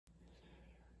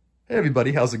Hey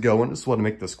everybody, how's it going? Just want to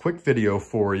make this quick video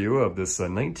for you of this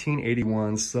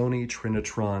 1981 Sony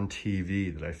Trinitron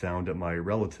TV that I found at my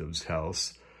relative's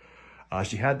house.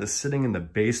 She had this sitting in the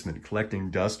basement collecting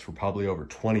dust for probably over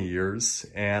 20 years,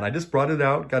 and I just brought it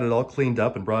out, got it all cleaned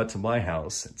up, and brought it to my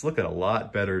house. It's looking a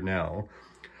lot better now.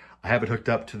 I have it hooked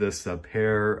up to this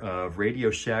pair of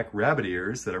Radio Shack rabbit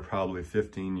ears that are probably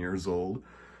 15 years old.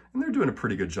 And they're doing a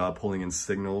pretty good job pulling in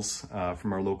signals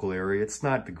from our local area. It's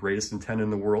not the greatest antenna in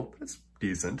the world, but it's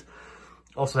decent.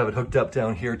 Also have it hooked up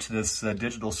down here to this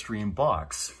digital stream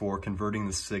box for converting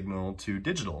the signal to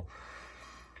digital.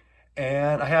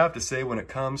 And I have to say, when it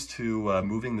comes to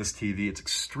moving this TV, it's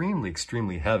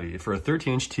extremely heavy. For a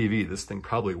 13-inch TV, this thing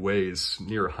probably weighs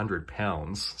near 100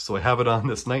 pounds. So I have it on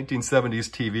this 1970s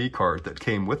TV cart that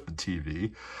came with the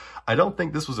TV. I don't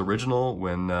think this was original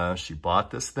when she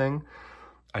bought this thing.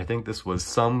 I think this was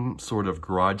some sort of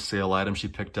garage sale item she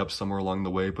picked up somewhere along the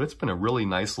way, but it's been a really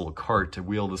nice little cart to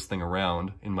wheel this thing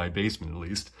around, in my basement at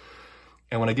least.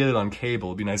 And when I get it on cable,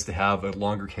 it'd be nice to have a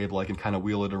longer cable. I can kind of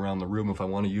wheel it around the room if I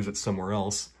want to use it somewhere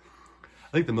else.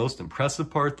 I think the most impressive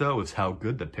part, though, is how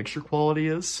good the picture quality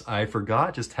is. I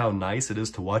forgot just how nice it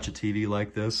is to watch a TV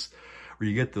like this, where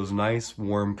you get those nice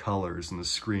warm colors in the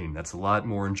screen. That's a lot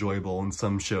more enjoyable in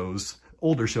some shows,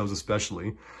 older shows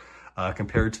especially.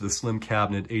 Compared to the slim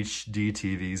cabinet HD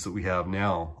TVs that we have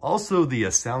now. Also,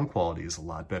 the sound quality is a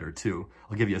lot better too.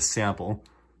 I'll give you a sample.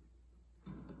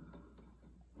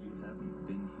 You haven't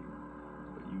been here,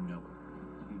 but you know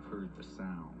it. You've heard the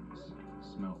sounds,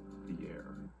 smelt the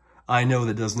air. I know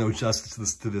that does no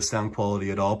justice to the sound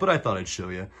quality at all, but I thought I'd show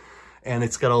you. And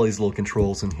it's got all these little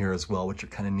controls in here as well, which are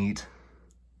kind of neat.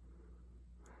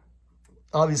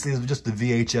 Obviously, it was just a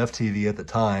VHF TV at the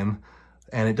time.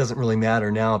 And it doesn't really matter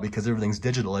now because everything's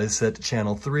digital. It's set to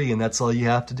channel 3 and that's all you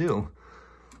have to do.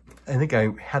 I think I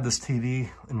had this TV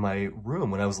in my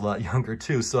room when I was a lot younger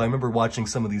too. So I remember watching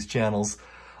some of these channels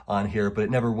on here, but it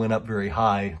never went up very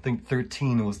high. I think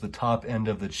 13 was the top end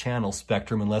of the channel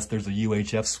spectrum unless there's a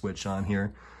UHF switch on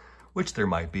here, which there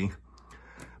might be.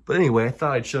 But anyway, I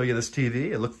thought I'd show you this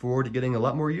TV. I look forward to getting a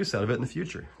lot more use out of it in the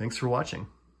future. Thanks for watching.